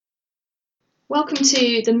Welcome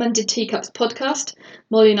to the Mended Teacups podcast.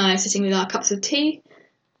 Molly and I are sitting with our cups of tea.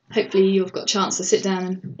 Hopefully you've got a chance to sit down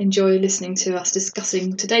and enjoy listening to us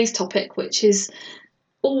discussing today's topic, which is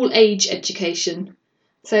all age education.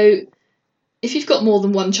 So if you've got more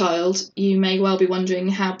than one child, you may well be wondering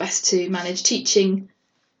how best to manage teaching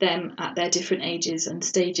them at their different ages and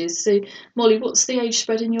stages. So Molly, what's the age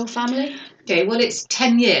spread in your family? Okay, well, it's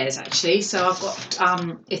 10 years actually, so I've got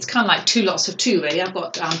it's kind of like two lots of two really. I've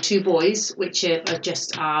got two boys which are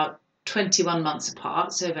just 21 months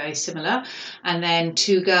apart, so very similar, and then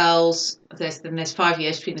two girls. There's 5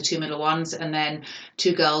 years between the two middle ones, and then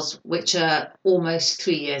two girls which are almost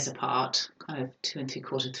 3 years apart, kind of 2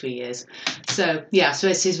 3/4, 3 years. So yeah, so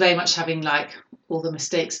it's very much having like all the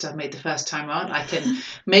mistakes that I've made the first time round, I can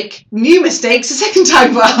make new mistakes the second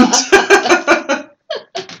time round.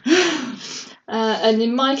 And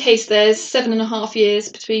in my case, there's 7.5 years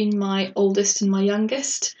between my oldest and my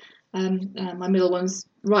youngest. My middle one's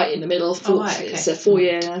right in the middle. It's a 4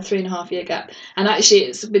 year and a 3.5 year gap. And actually,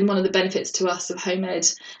 it's been one of the benefits to us of home ed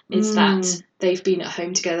is that they've been at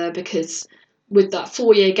home together, because with that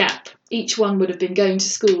 4 year gap, each one would have been going to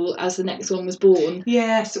school as the next one was born.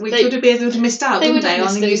 Yes, we could have been able to miss out, wouldn't they,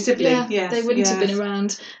 on a new sibling? Yeah, they wouldn't have been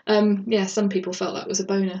around. Some people felt that was a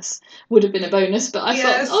bonus. Would have been a bonus, but I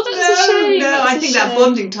thought, that's a shame. No, I think that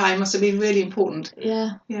bonding time must have been really important.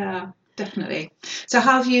 Yeah, definitely. So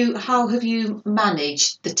how have you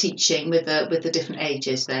managed the teaching with the different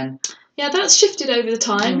ages then? Yeah, that's shifted over the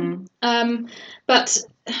time. But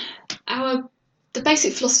the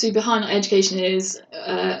basic philosophy behind our education is,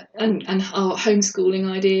 and our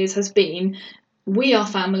homeschooling ideas has been, we are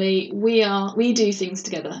family. We do things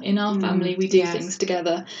together. In our family, we do things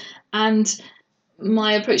together. And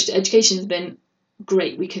my approach to education has been,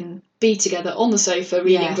 great, we can be together on the sofa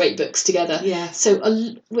reading great books together. So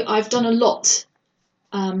I've done a lot,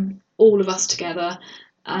 all of us together.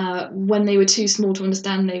 When they were too small to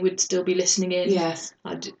understand, they would still be listening in.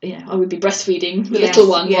 I would be breastfeeding the little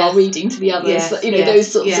one while reading to the others.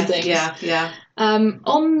 Those sorts of things.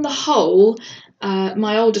 On the whole,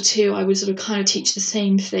 my older two, I would sort of kind of teach the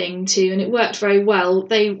same thing to, and it worked very well.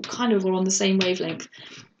 They kind of were on the same wavelength.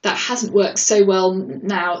 That hasn't worked so well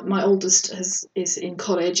now. My oldest is in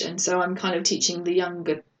college, and so I'm kind of teaching the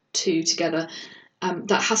younger two together.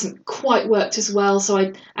 That hasn't quite worked as well, so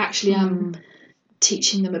I actually am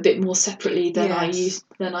teaching them a bit more separately than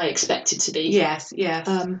I expected to be. Yes.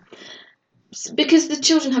 Because the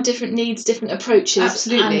children have different needs, different approaches.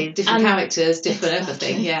 Absolutely, different characters, different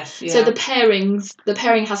everything. Yes. So the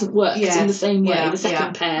pairing hasn't worked in the same way. The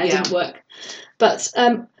second pair didn't work. But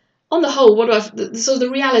on the whole, the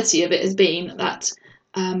reality of it has been that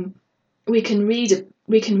we can read a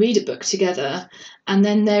book together, and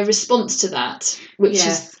then their response to that, which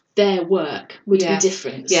is their work, would be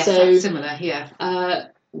different. Yes, so, that's similar. Yeah.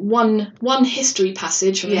 One history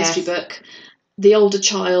passage from a history book, the older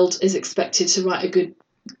child is expected to write a good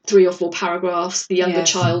 3 or 4 paragraphs. The younger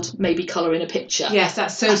child maybe colour in a picture. Yes,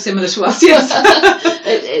 that's so similar to us. Yes.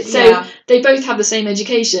 So they both have the same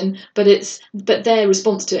education, but their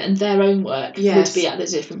response to it and their own work would be at a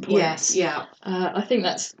different point. Yes. Yeah. I think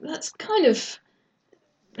that's kind of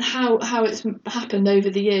how it's happened over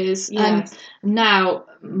the years. Yes. And now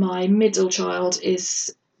my middle child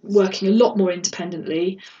is working a lot more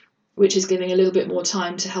independently, which is giving a little bit more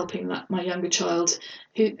time to helping my younger child,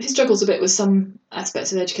 who struggles a bit with some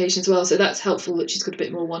aspects of education as well. So that's helpful that she's got a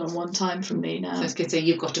bit more one-on-one time from me now. So I was going to say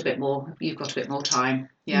you've got a bit more time.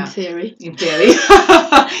 Yeah. In theory.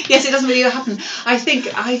 Yes, it doesn't really happen. I think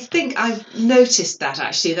I've noticed that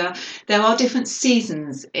actually, that there are different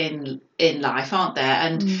seasons in life, aren't there?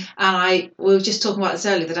 And we were just talking about this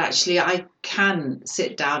earlier, that actually I can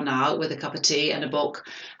sit down now with a cup of tea and a book,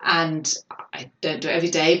 and I don't do it every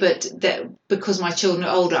day, but because my children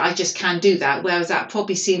are older, I just can do that. Whereas that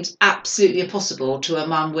probably seems absolutely impossible to a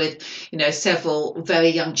mum with, several very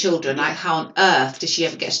young children. Like, how on earth does she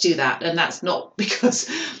ever get to do that? And that's not because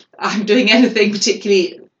I'm doing anything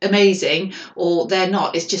particularly amazing or they're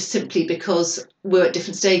not. It's just simply because we're at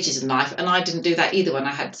different stages in life, and I didn't do that either when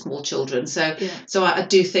I had small children. So I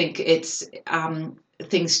do think it's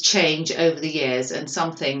things change over the years, and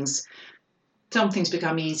some things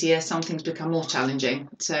become easier, some things become more challenging.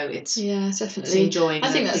 So it's definitely it's enjoying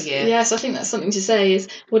the year. Yes, I think that's something to say, is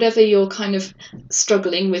whatever you're kind of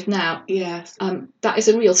struggling with now, that is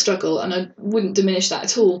a real struggle, and I wouldn't diminish that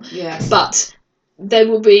at all. Yes. But there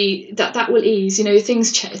will be that will ease.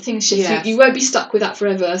 Things shift. Yes. You won't be stuck with that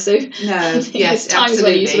forever. So no, there's times absolutely.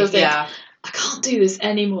 when you sort of think, I can't do this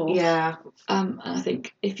anymore. Yeah. And I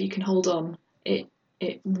think if you can hold on, it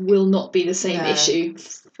will not be the same issue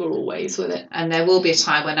for always, will it? And there will be a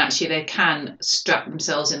time when actually they can strap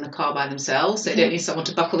themselves in the car by themselves. They don't need someone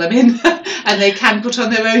to buckle them in, and they can put on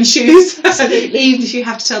their own shoes, even if you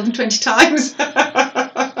have to tell them 20 times.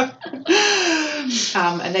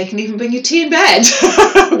 And they can even bring you tea in bed.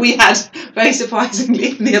 We had, very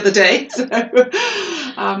surprisingly, the other day. So,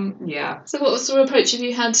 yeah. So what sort of approach have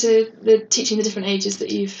you had to the teaching the different ages that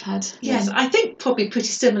you've had? Yes, I think probably pretty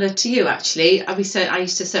similar to you, actually. I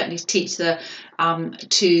used to certainly teach the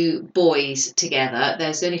 2 boys together.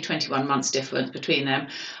 There's only 21 months difference between them.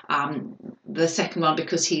 The second one,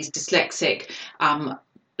 because he's dyslexic,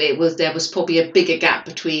 there was probably a bigger gap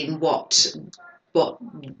between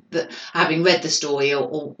having read the story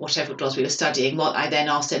or whatever it was we were studying, what I then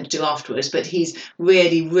asked them to do afterwards. But he's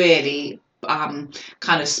really, really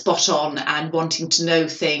kind of spot on and wanting to know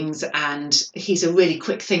things, and he's a really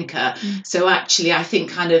quick thinker. So actually, I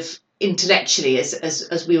think kind of intellectually,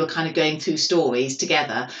 as we were kind of going through stories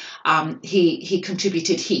together, he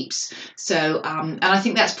contributed heaps. So and I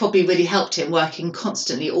think that's probably really helped him, working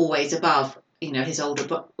constantly, always above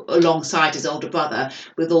alongside his older brother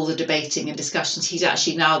with all the debating and discussions. He's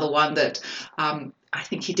actually now the one that I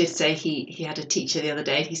think he did say he had a teacher the other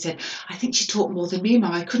day, and he said, I think she taught more than me,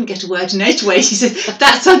 Mum. I couldn't get a word in edgeways. He said,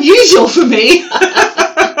 that's unusual for me.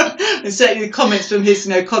 And certainly the comments from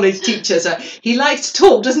his college teachers are, he likes to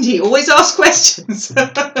talk, doesn't he? Always ask questions.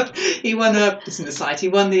 He won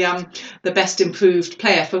the best improved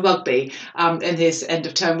player for rugby in his end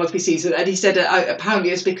of term rugby season, and he said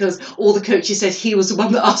apparently it's because all the coaches said he was the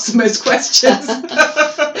one that asked the most questions.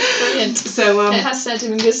 Brilliant. So it has said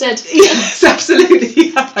him good said. Yes,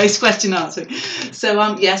 absolutely. Post question answering. So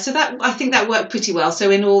so that, I think that worked pretty well. So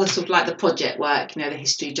in all the sort of like the project work, the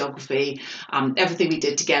history, geography, everything we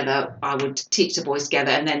did together, I would teach the boys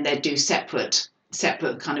together, and then they'd do separate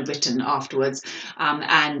kind of written afterwards.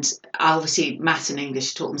 And obviously maths and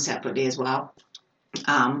English taught them separately as well.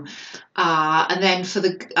 And then for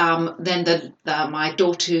my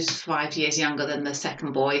daughter, who's 5 years younger than the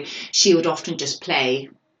second boy, she would often just play.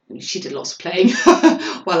 She did lots of playing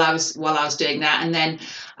while I was doing that, and then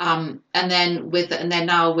I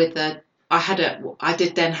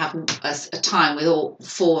did then have a time with all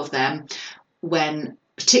 4 of them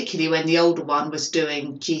particularly when the older one was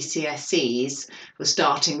doing GCSEs, was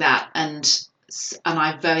starting that, and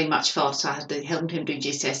I very much felt I had to help him do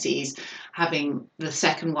GCSEs, having the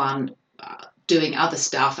second one doing other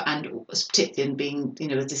stuff, and particularly being,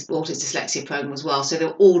 with this autism dyslexia program as well. So they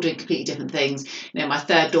were all doing completely different things. My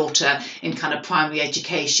third daughter in kind of primary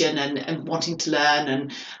education and wanting to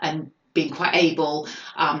learn and being quite able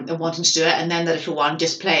and wanting to do it, and then the little one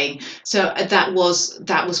just playing. So that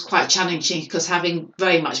was quite challenging, because having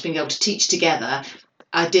very much been able to teach together,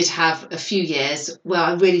 I did have a few years where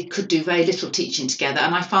I really could do very little teaching together,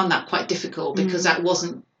 and I found that quite difficult, because that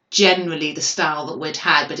wasn't generally the style that we'd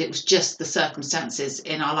had, but it was just the circumstances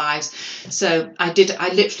in our lives. So I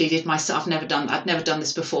literally did myself, I'd never done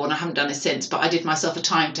this before, and I haven't done it since, but I did myself a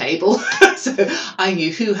timetable. So I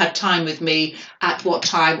knew who had time with me at what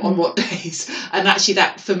time on what days, and actually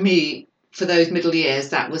that for me, for those middle years,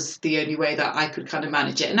 that was the only way that I could kind of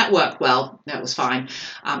manage it, and that worked well. That was fine.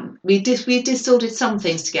 We still did some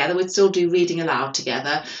things together. We'd still do reading aloud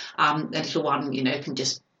together. The little one, can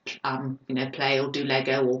just play or do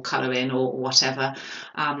Lego or colour in or whatever.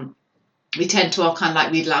 We tend to all kind of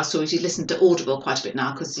like read aloud stories. We listen to Audible quite a bit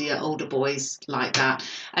now, because the older boys like that,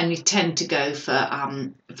 and we tend to go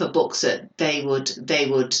for books that they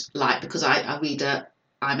would like, because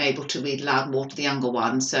I'm able to read aloud more to the younger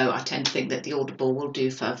ones, so I tend to think that the Audible will do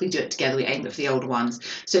if we do it together, we aim it for the older ones.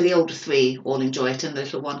 So the older 3 all enjoy it, and the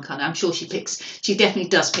little one I'm sure she definitely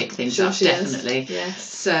does pick things up, definitely. Yes.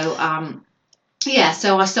 So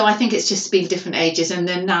so I think it's just been different ages, and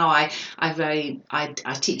then now I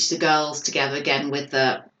teach the girls together again with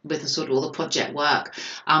the sort of all the project work,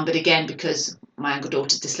 but again, because my younger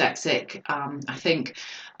daughter's dyslexic, I think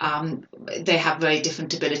they have very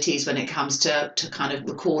different abilities when it comes to kind of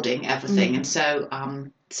recording everything, and so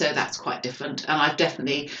that's quite different. And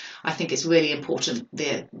I think it's really important,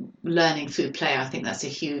 the learning through play. I think that's a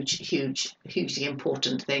hugely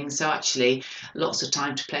important thing. So actually, lots of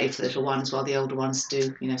time to play for the little ones, while the older ones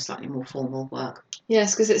do, slightly more formal work.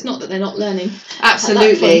 Yes, because it's not that they're not learning.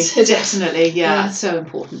 Absolutely, at that point, definitely, yeah. It's so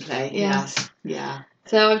important, play. Yes. Yeah.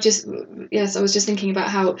 So I was just thinking about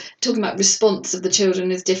how talking about response of the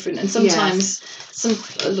children is different, and sometimes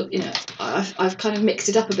I've kind of mixed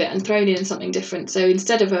it up a bit and thrown in something different. So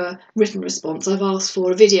instead of a written response, I've asked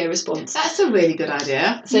for a video response. That's a really good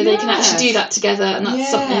idea. So they can actually do that together, and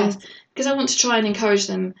that's something, because I want to try and encourage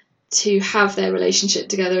them to have their relationship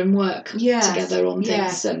together and work together on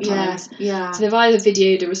things sometimes. Yeah. So they've either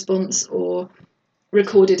videoed a response or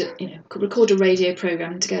record a radio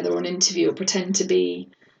program together or an interview, or pretend to be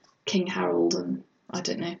King Harold and I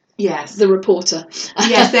don't know. Yes. The reporter.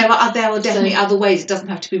 Yes, there are definitely other ways. It doesn't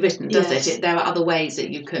have to be written, does it? There are other ways that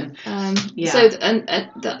you can. So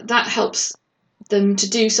that helps them to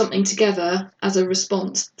do something together as a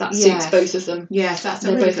response that suits both of them. Yes, that's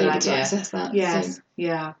They're a really both good able idea. to access that. Yes, so.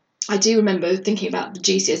 yeah. I do remember thinking about the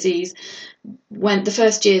GCSEs when the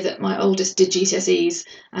first year that my oldest did GCSEs,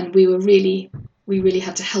 and we really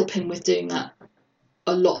had to help him with doing that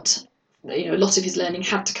a lot. A lot of his learning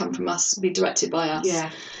had to come from us, be directed by us.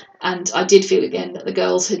 Yeah. And I did feel again that the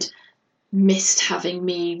girls had missed having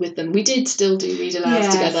me with them. We did still do read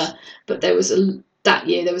alouds together, but that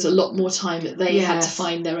year there was a lot more time that they had to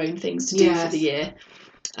find their own things to do for the year,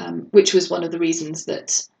 which was one of the reasons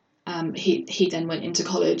that he then went into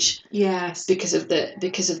college. Yes. Because of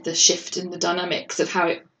the shift in the dynamics of how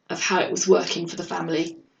it was working for the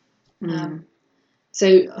family. So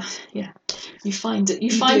you find a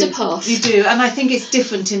path. You do, and I think it's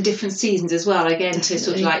different in different seasons as well. Again, Definitely. To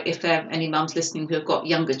sort of like if there are any mums listening who have got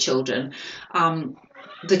younger children,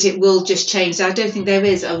 that it will just change. So I don't think there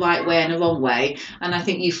is a right way and a wrong way, and I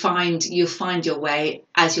think you'll find your way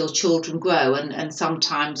as your children grow, and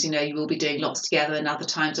sometimes you will be doing lots together, and other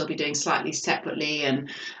times they'll be doing slightly separately, and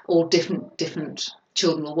all different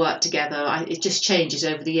children will work together. It just changes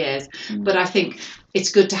over the years, but I think it's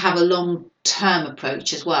good to have a long-term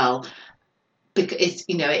approach as well, because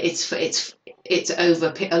it's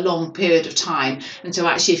over a long period of time. And so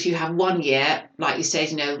actually if you have 1 year, like you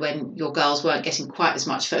said, when your girls weren't getting quite as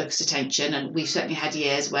much focused attention, and we've certainly had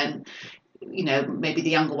years when maybe the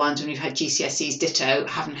younger ones, when you've had GCSEs ditto,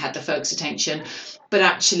 haven't had the focused attention, but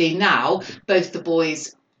actually now both the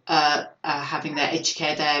boys are having their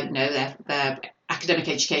their academic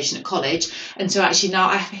education at college, and so actually now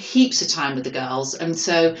I have heaps of time with the girls,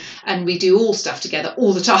 and we do all stuff together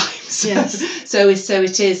all the time. So it's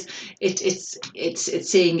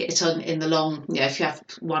seeing it in the long. If you have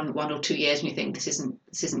one or 2 years and you think this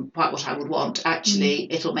isn't quite what I would want,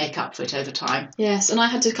 actually it'll make up for it over time. Yes, and I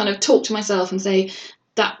had to kind of talk to myself and say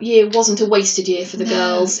that year wasn't a wasted year for the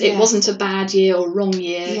girls. It wasn't a bad year or wrong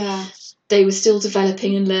year. Yeah. They were still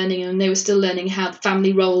developing and learning, and they were still learning how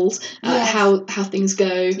family roles, how things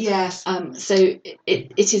go. Yes. So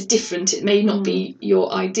it is different. It may not be your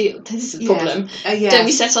ideal. This is the problem. Don't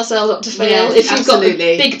we set ourselves up to fail if you've got a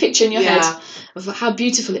big picture in your head of how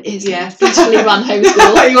beautiful it is? Yes. Beautifully run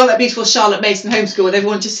homeschool. You want that beautiful Charlotte Mason homeschool with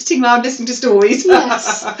everyone just sitting around listening to stories.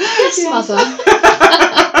 Yes, mother.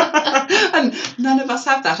 And none of us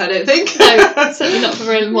have that, I don't think. No, certainly not for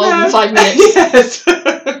very more than 5 minutes.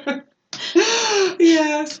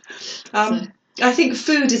 Yes. I think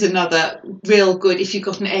food is another real good, if you've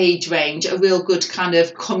got an age range, a real good kind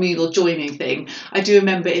of communal joining thing. I do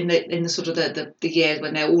remember in the sort of the years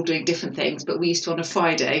when they're all doing different things, but we used to on a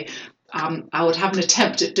Friday, I would have an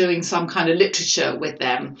attempt at doing some kind of literature with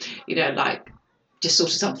them, like just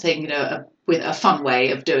sort of something, with a fun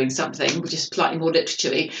way of doing something, which is slightly more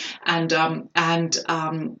literary, and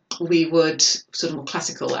we would sort of more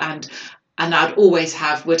classical, and I'd always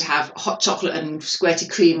would have hot chocolate and squirty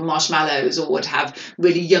cream and marshmallows, or would have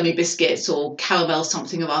really yummy biscuits or caramel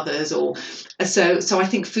something or others, or so I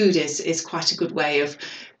think food is quite a good way of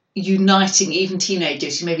uniting even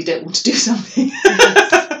teenagers who maybe don't want to do something.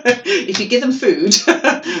 If you give them food,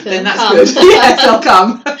 then that's come. Good. Yes, they'll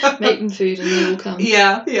come. Make them food and they will come.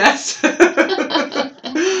 Yeah, yes.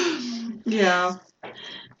 Yeah.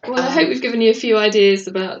 Well, I hope we've given you a few ideas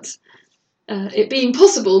about it being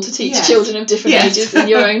possible to teach children of different ages in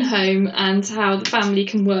your own home, and how the family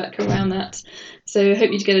can work around that. So I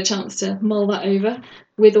hope you get a chance to mull that over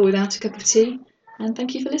with or without a cup of tea, and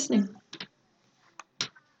thank you for listening.